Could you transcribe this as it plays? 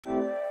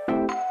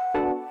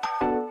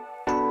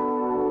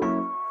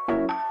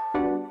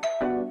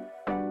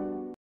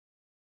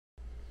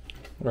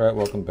Alright,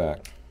 welcome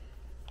back.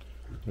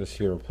 I'm just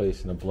here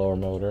replacing the blower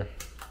motor.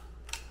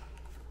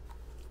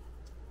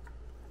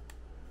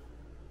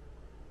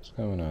 What's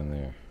going on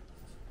there?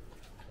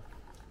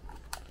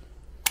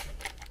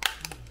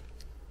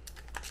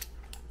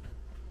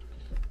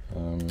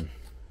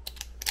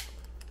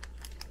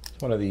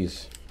 It's one of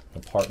these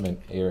apartment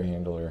air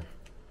handler.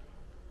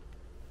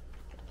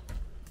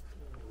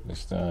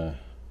 Just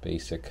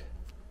basic.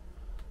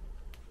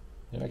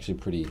 They're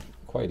actually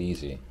quite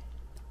easy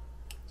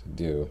to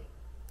do.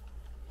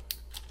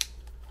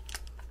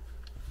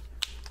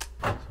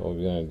 So what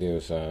we're going to do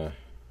is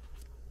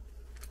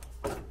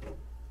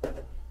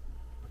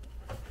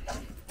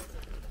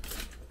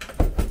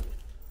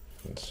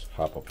let's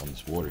hop up on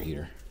this water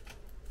heater.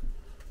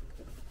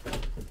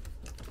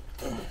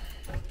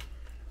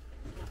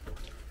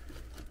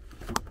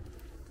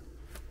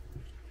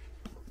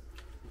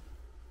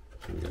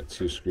 So we got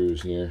 2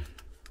 screws here.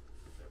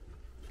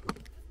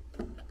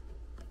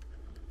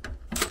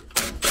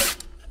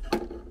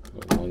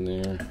 Put one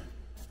there.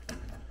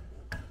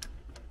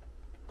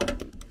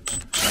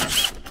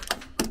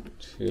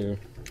 2.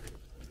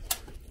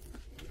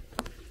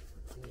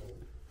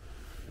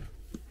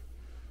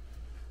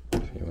 See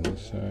on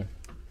this side.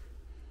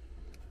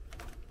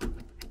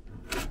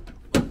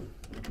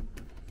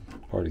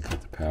 Already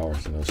cut the power,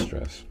 so no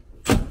stress.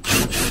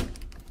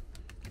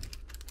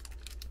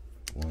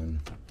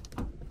 1,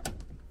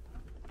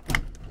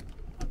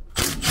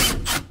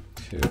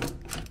 2.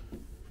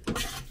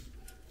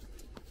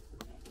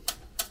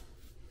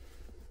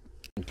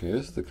 Okay,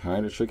 this is the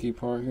kind of tricky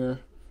part here.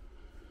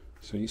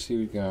 So you see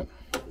we've got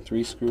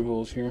 3 screw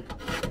holes here.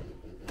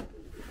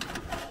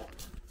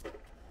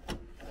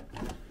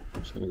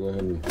 I'm just going to go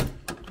ahead and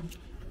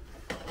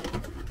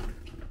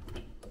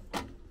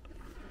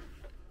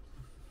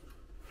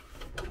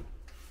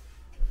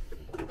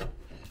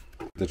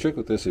the trick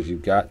with this is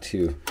you've got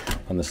to,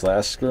 on this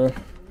last screw,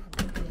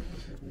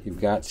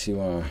 you've got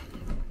to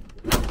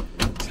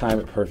time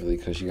it perfectly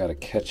because you got to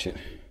catch it.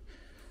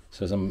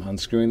 So as I'm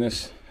unscrewing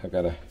this, I've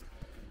got to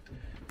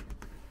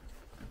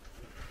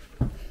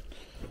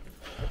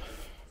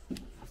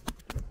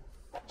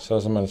So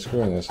as I'm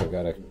unscrewing this, I've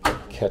got to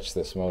catch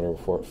this motor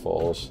before it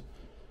falls.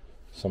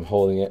 So I'm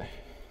holding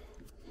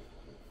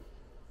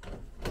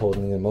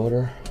the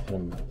motor, and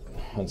I'm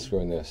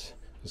unscrewing this.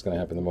 What's going to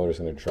happen, the motor's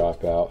going to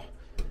drop out,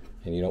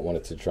 and you don't want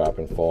it to drop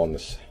and fall in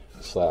this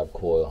slab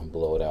coil and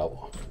blow it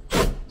out.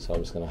 So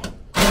I'm just going to...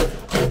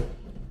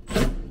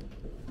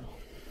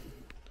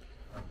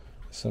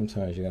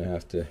 Sometimes you're going to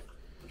have to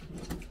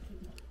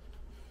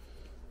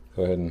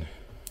go ahead and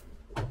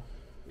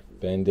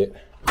bend it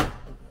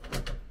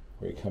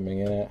where you're coming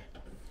in at.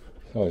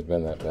 You can always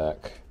bend that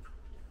back.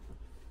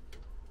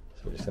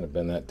 So we're just going to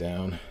bend that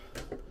down.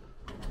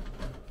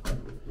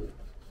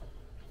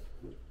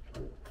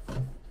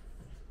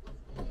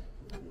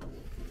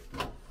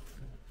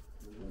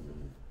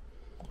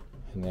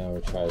 And now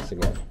we'll try this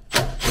again.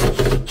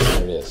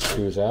 There it is,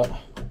 screws out.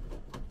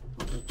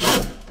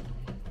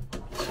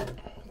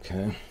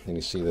 Okay, then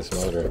you see this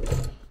motor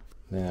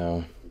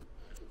now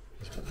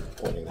just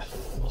pointing to,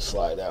 will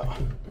slide out.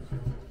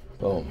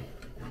 Boom.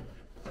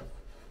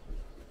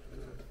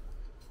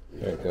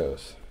 There it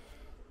goes.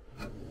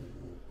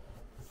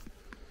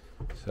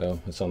 So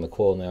it's on the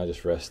coil now,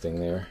 just resting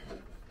there.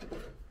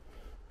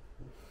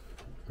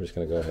 We're just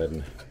going to go ahead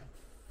and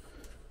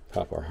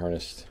pop our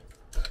harness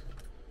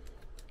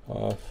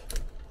off.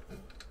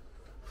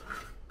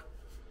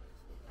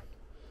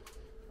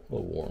 A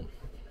little warm.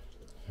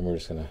 And we're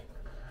just going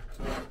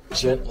to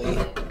gently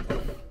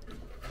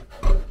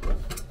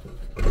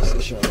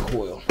position our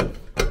coil.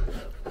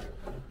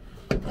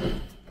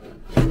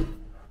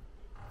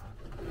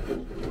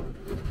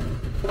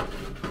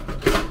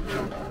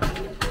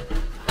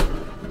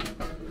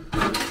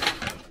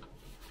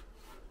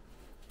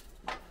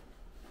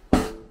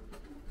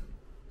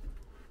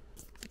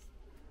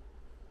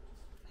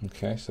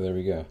 Okay, so there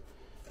we go.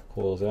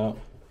 Coil's out.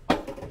 I'm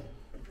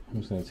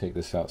just going to take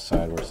this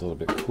outside where it's a little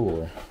bit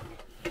cooler.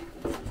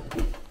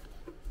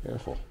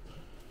 Careful.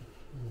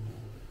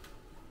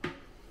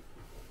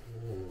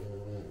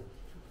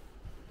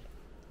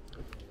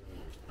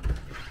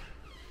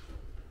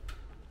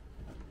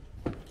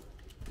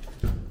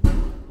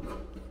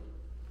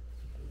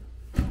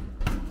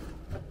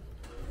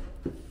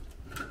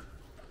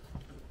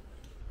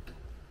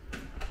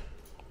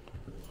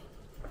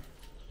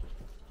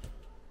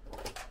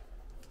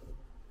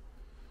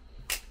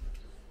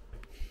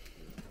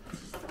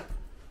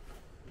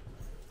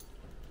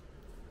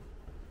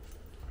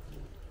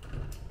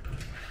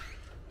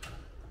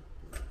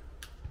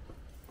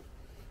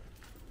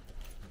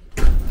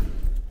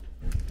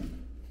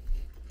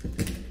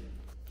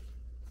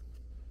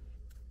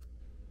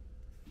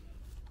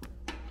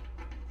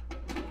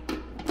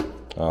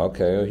 Oh,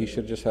 okay, well, he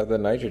should just have the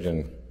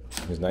nitrogen,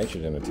 his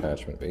nitrogen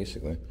attachment,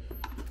 basically.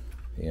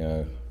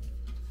 Yeah.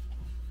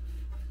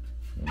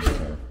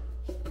 Okay.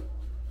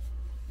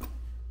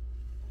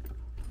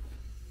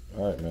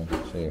 All right, man.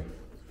 See you.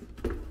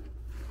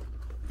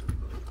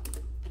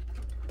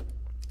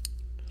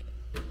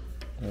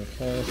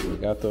 Okay, so we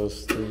got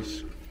those three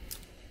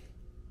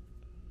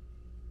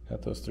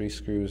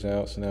screws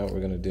out. So now what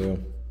we're going to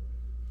do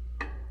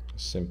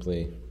is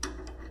simply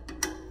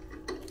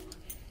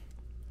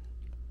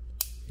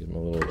give them a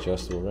little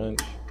adjustable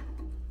wrench.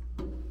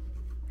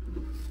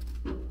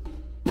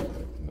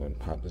 And then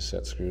pop the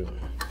set screw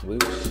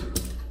loose.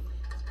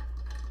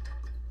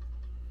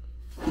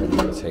 Don't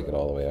try to take it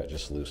all the way out,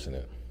 just loosen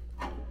it.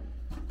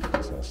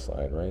 It's going to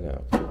slide right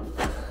out.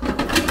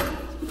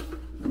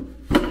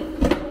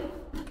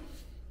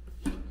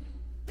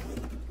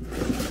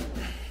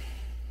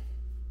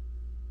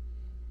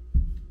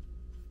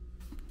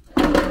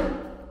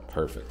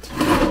 Perfect.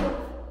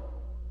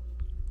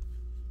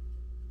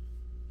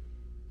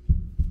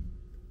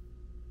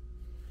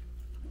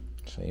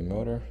 Same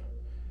motor.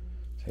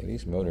 Say,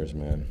 these motors,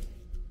 man,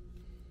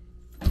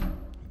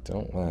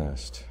 don't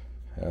last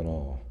at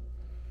all.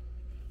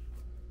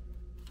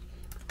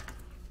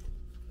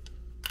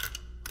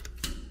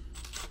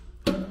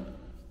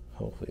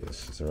 Hopefully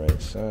this is the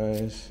right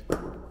size.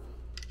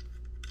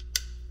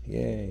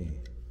 Yay.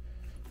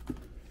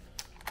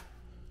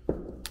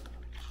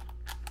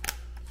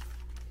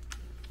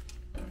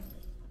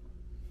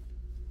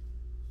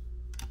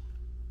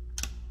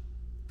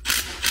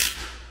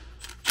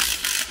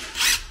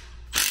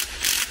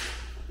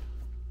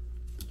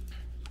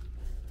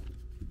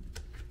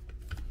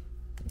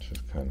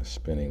 Kind of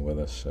spinning with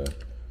us, so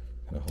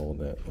kind of hold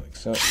that like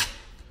so. Here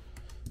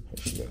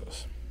she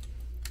goes.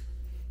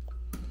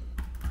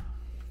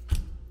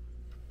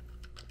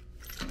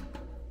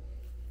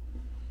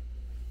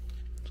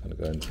 Just gonna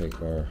go ahead and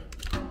take our,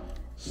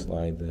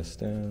 slide this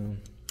down.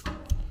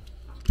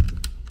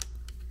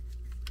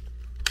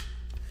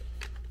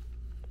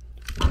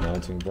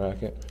 Mounting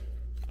bracket.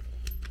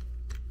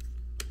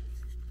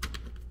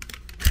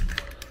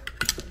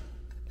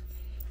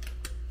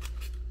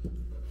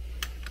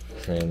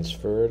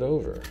 Transfer it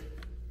over.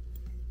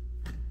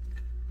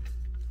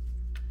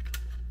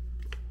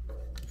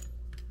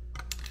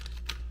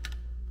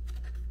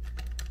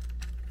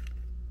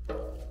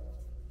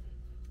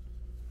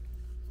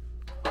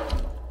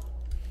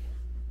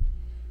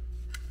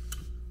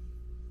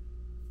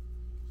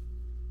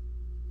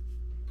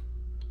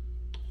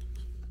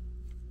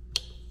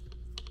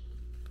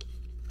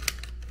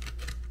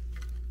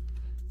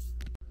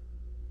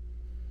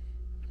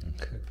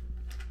 Okay.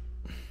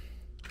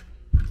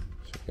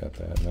 Got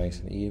that nice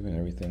and even,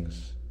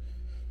 everything's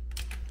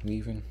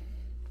even.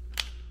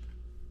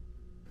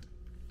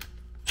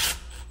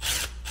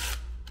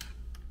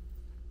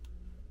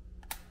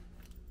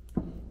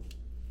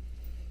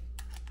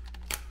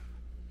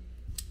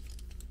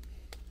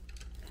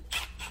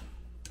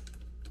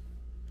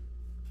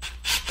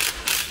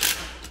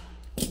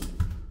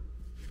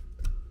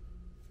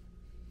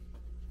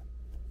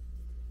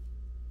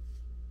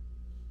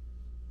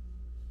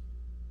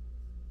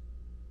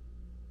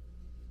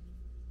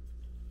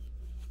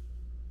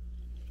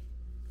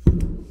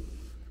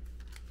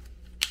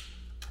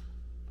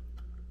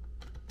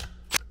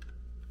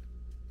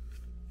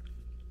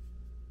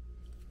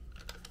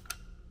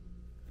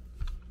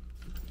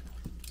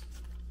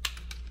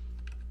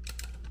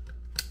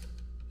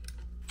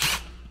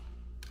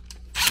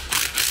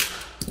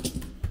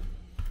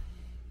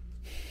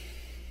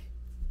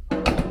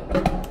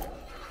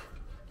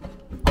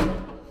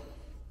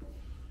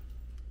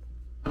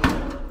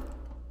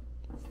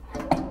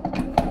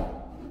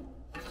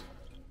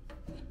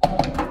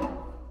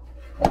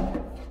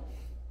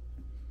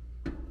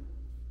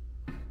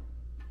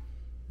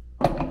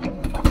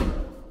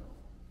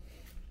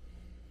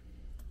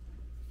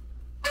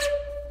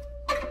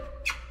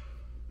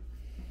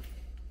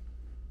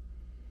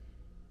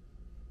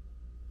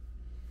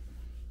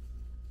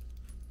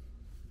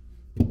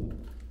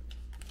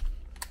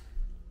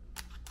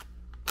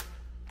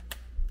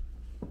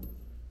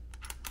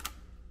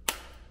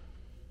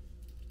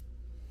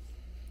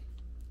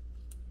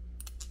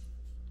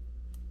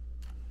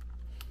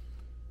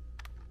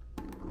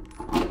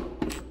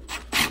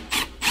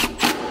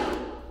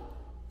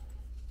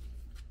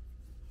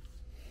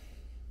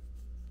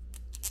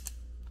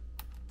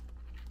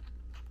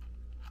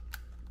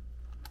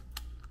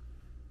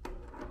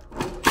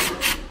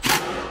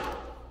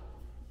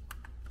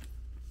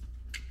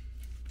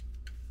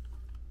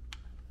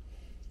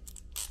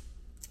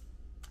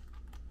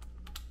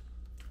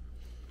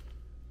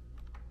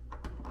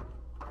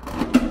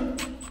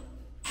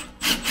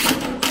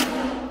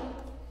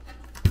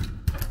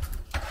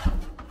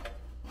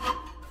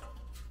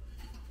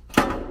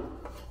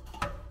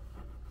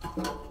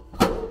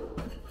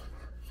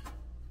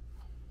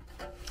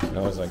 I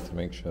always like to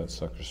make sure that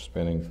sucker's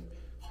spinning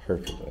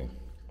perfectly.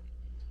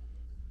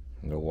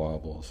 No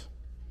wobbles.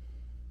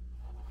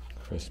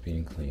 Crispy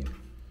and clean.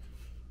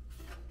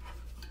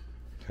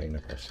 Tighten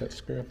up our set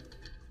screw.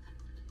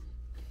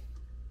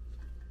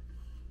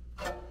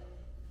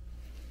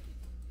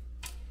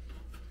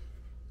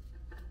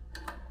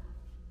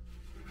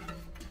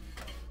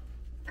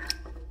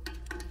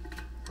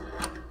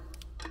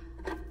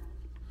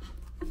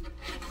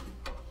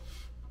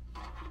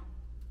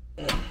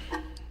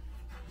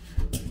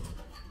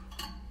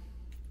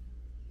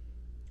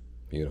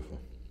 Beautiful.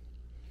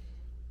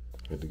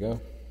 Good to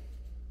go.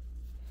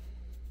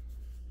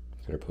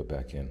 Get her put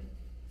back in.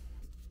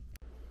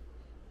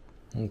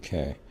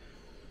 Okay.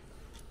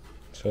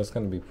 So it's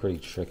going to be pretty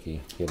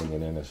tricky getting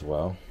it in as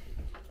well.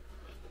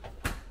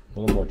 A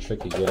little more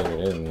tricky getting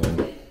it in than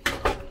it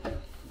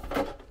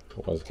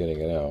was getting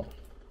it out.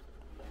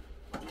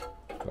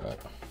 But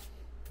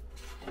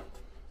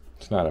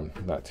it's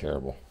not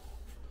terrible.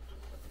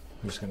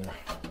 I'm just going to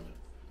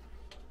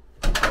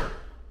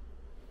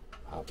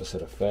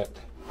opposite effect.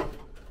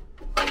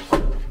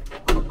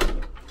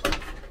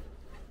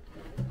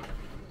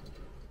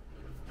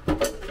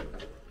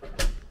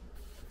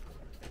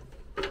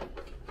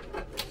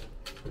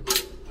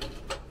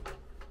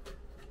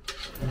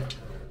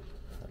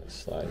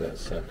 Slide that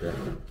sucker.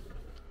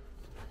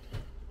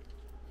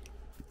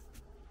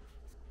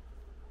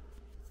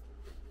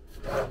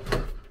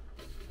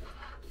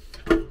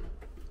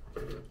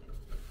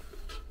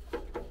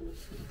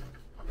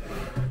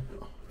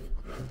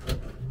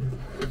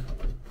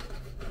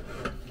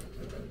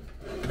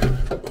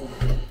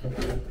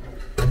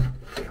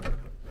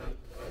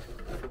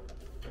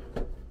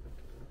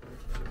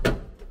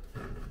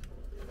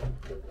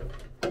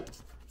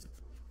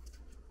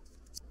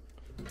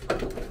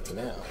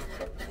 Now,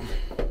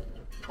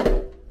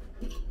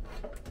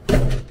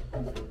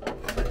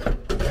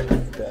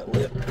 that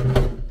lip,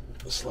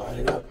 slide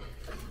it up.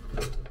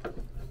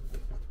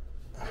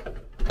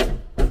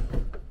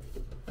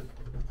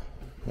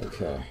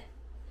 Okay,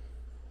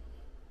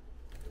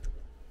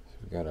 so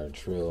we got our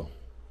drill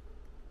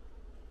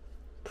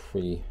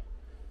pre-screwed.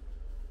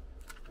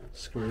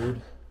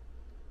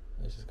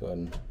 Let's just go ahead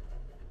and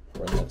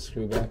run that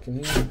screw back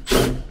in here.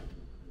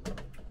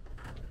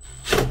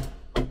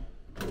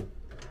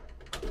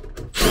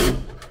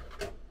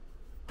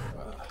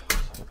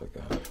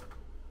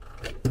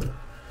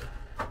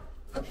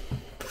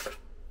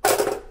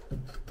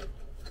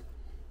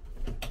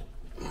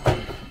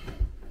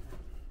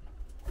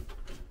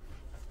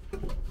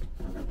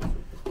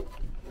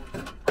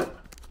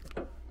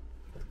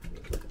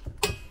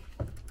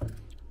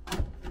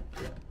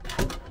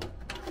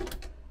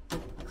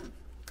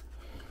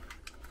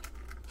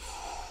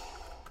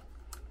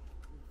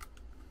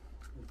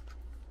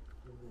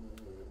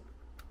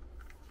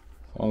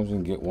 As long as we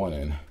can get one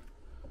in,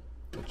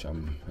 which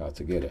I'm about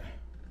to get it.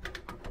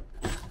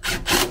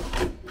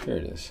 Here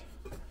it is.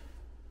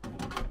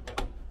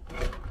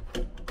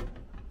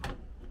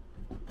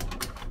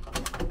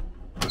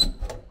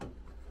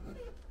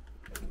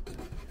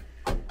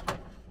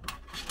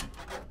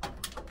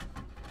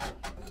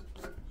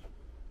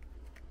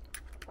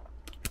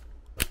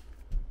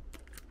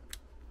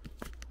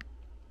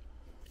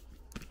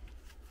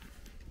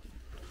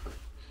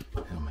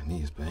 Hell, my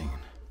knee is banging.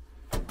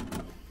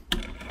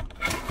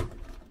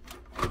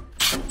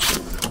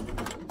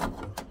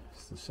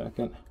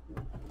 Second.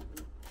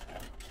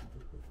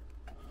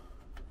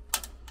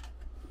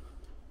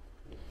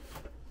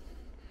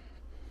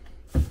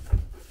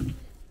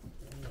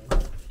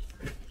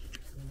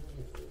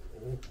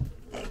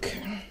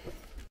 Okay.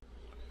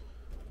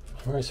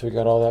 All right, so we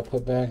got all that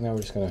put back. Now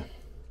we're just gonna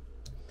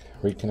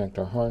reconnect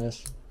our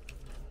harness.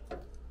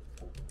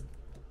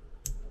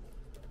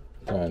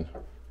 Done.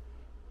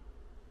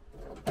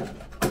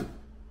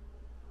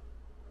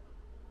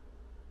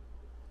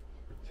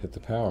 Hit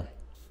the power.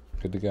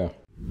 Good to go.